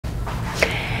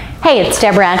Hey, it's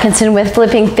Deborah Atkinson with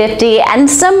Flipping 50, and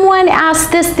someone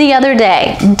asked this the other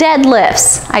day,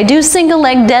 deadlifts. I do single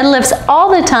leg deadlifts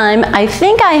all the time. I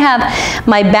think I have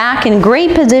my back in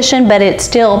great position, but it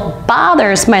still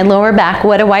bothers my lower back.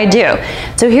 What do I do?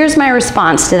 So here's my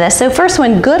response to this. So first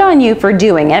one, good on you for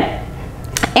doing it.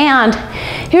 And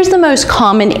here's the most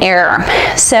common error.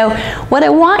 So what I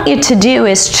want you to do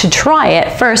is to try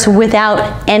it first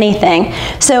without anything.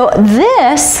 So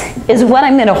this is what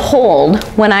I'm going to hold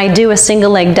when I do a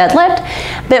single leg deadlift,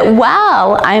 but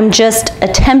while I'm just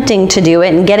attempting to do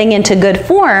it and getting into good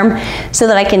form so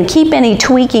that I can keep any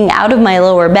tweaking out of my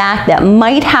lower back that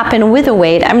might happen with a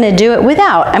weight, I'm going to do it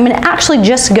without. I'm going to actually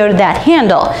just go to that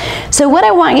handle. So what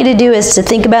I want you to do is to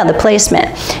think about the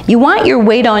placement. You want your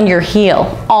weight on your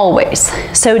heel always.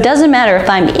 So it doesn't matter if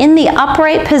I'm in the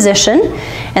upright position,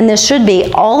 and this should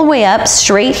be all the way up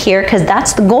straight here because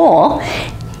that's the goal,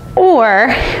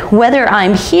 or whether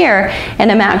I'm here and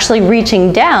I'm actually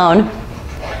reaching down,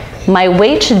 my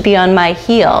weight should be on my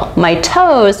heel. My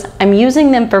toes, I'm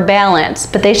using them for balance,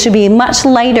 but they should be much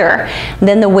lighter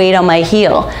than the weight on my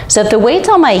heel. So if the weight's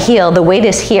on my heel, the weight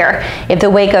is here. If the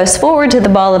weight goes forward to the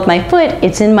ball of my foot,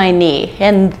 it's in my knee.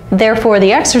 And therefore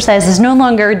the exercise is no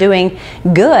longer doing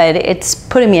good, it's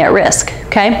putting me at risk,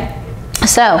 okay?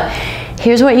 So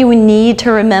here's what you need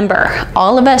to remember.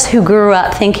 All of us who grew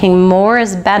up thinking more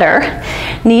is better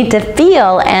need to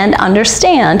feel and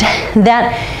understand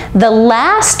that the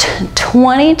last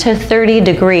 20 to 30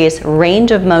 degrees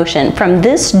range of motion from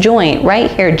this joint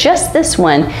right here, just this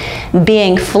one,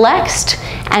 being flexed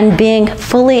and being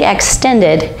fully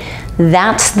extended,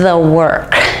 that's the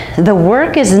work. The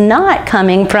work is not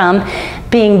coming from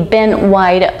being bent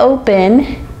wide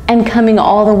open and coming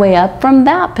all the way up from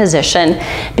that position,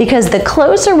 because the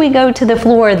closer we go to the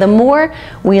floor, the more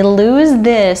we lose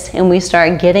this and we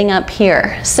start getting up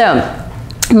here. So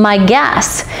my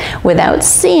guess, without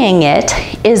seeing it,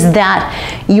 is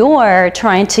that you're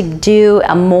trying to do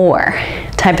a more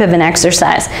type of an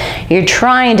exercise. You're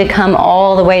trying to come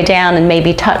all the way down and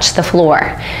maybe touch the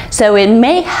floor. So it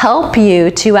may help you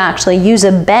to actually use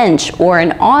a bench or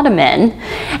an ottoman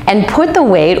and put the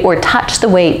weight or touch the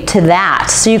weight to that,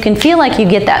 so you can feel like you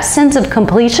get that sense of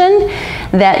completion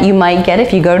that you might get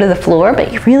if you go to the floor,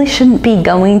 but you really shouldn't be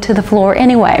going to the floor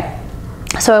anyway.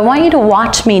 So I want you to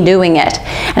watch me doing it.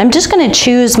 And I'm just going to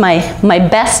choose my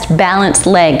best balanced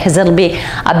leg because it'll be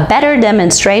a better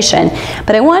demonstration.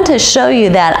 But I want to show you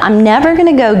that I'm never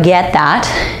going to go get that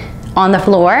on the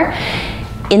floor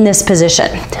in this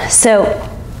position. So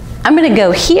I'm going to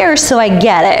go here so I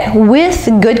get it with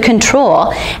good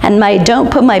control and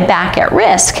don't put my back at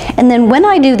risk. And then when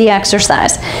I do the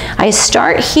exercise, I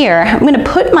start here. I'm going to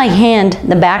put my hand in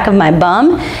the back of my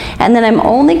bum, and then I'm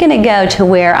only going to go to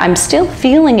where I'm still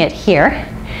feeling it here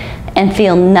and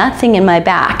feel nothing in my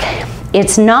back.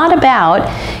 It's not about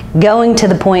going to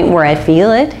the point where I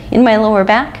feel it in my lower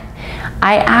back.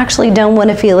 I actually don't want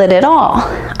to feel it at all.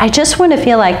 I just want to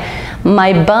feel like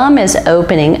my bum is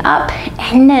opening up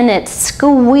and then it's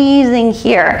squeezing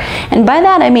here. And by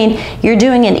that I mean you're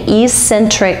doing an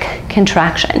eccentric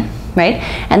contraction, right?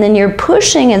 And then you're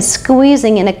pushing and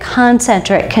squeezing in a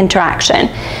concentric contraction.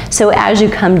 So as you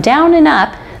come down and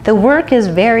up, the work is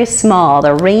very small,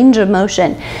 the range of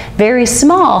motion, very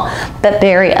small, but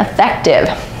very effective.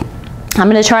 I'm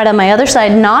going to try it on my other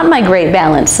side, not my great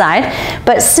balance side,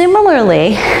 but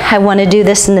similarly, I want to do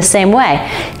this in the same way.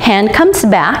 Hand comes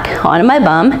back onto my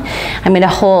bum. I'm going to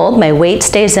hold, my weight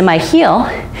stays in my heel,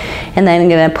 and then I'm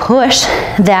going to push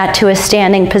that to a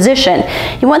standing position.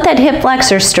 You want that hip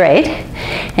flexor straight,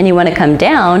 and you want to come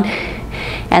down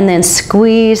and then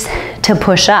squeeze to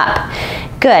push up.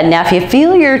 Good. Now if you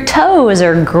feel your toes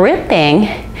are gripping,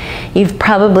 you've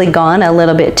probably gone a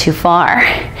little bit too far.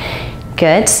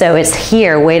 Good, so it's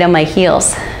here, weight on my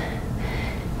heels.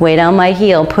 Weight on my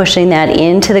heel, pushing that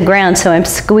into the ground, so I'm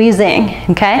squeezing,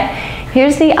 okay?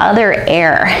 Here's the other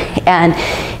error, and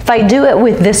if I do it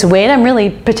with this weight, I'm really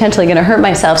potentially gonna hurt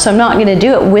myself, so I'm not gonna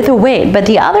do it with a weight. But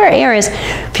the other error is,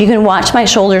 if you can watch my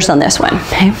shoulders on this one,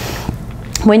 okay?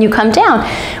 When you come down,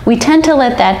 we tend to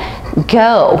let that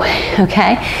go,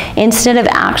 okay? Instead of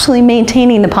actually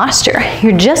maintaining the posture.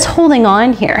 You're just holding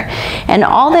on here. And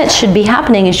all that should be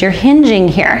happening is you're hinging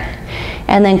here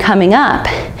and then coming up.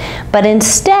 But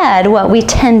instead, what we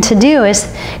tend to do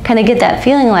is kind of get that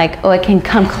feeling like, oh, I can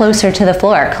come closer to the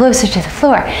floor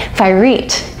if I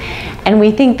reach. And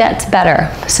we think that's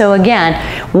better. So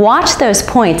again, watch those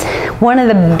points. One of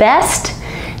the best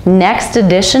next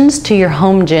additions to your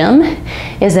home gym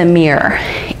is a mirror.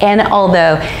 And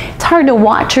although it's hard to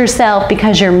watch yourself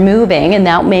because you're moving and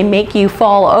that may make you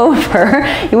fall over,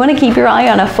 you want to keep your eye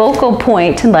on a focal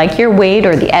point like your weight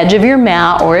or the edge of your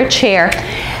mat or a chair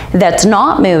that's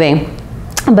not moving.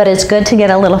 But it's good to get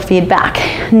a little feedback.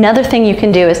 Another thing you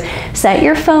can do is set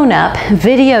your phone up,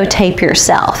 videotape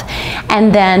yourself,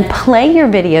 and then play your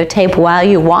videotape while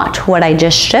you watch what I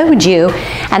just showed you,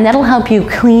 and that'll help you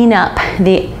clean up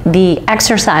the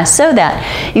exercise so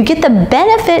that you get the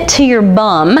benefit to your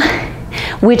bum,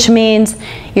 which means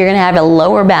you're going to have a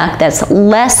lower back that's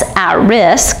less at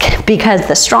risk, because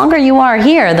the stronger you are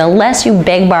here, the less you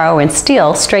beg, borrow, and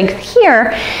steal strength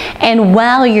here. And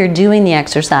while you're doing the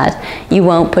exercise, you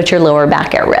won't put your lower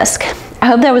back at risk. I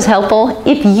hope that was helpful.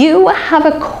 If you have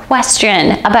a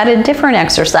question about a different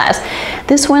exercise,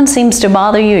 this one seems to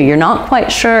bother you, you're not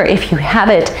quite sure if you have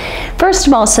it, first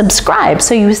of all, subscribe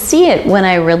so you see it when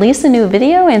I release a new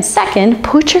video, and second,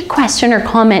 put your question or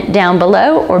comment down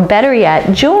below, or better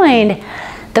yet, join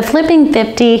the Flipping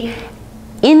 50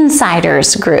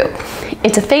 Insiders group.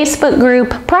 It's a Facebook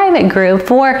group, private group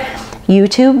for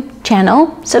YouTube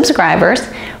channel subscribers,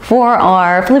 for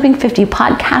our Flipping 50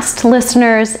 podcast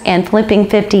listeners and Flipping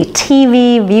 50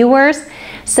 TV viewers,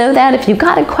 so that if you've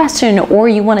got a question or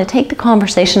you want to take the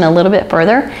conversation a little bit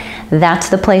further, that's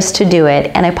the place to do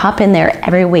it. And I pop in there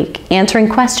every week answering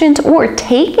questions or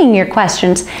taking your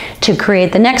questions to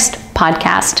create the next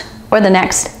podcast or the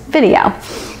next video.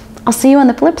 I'll see you on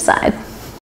the flip side.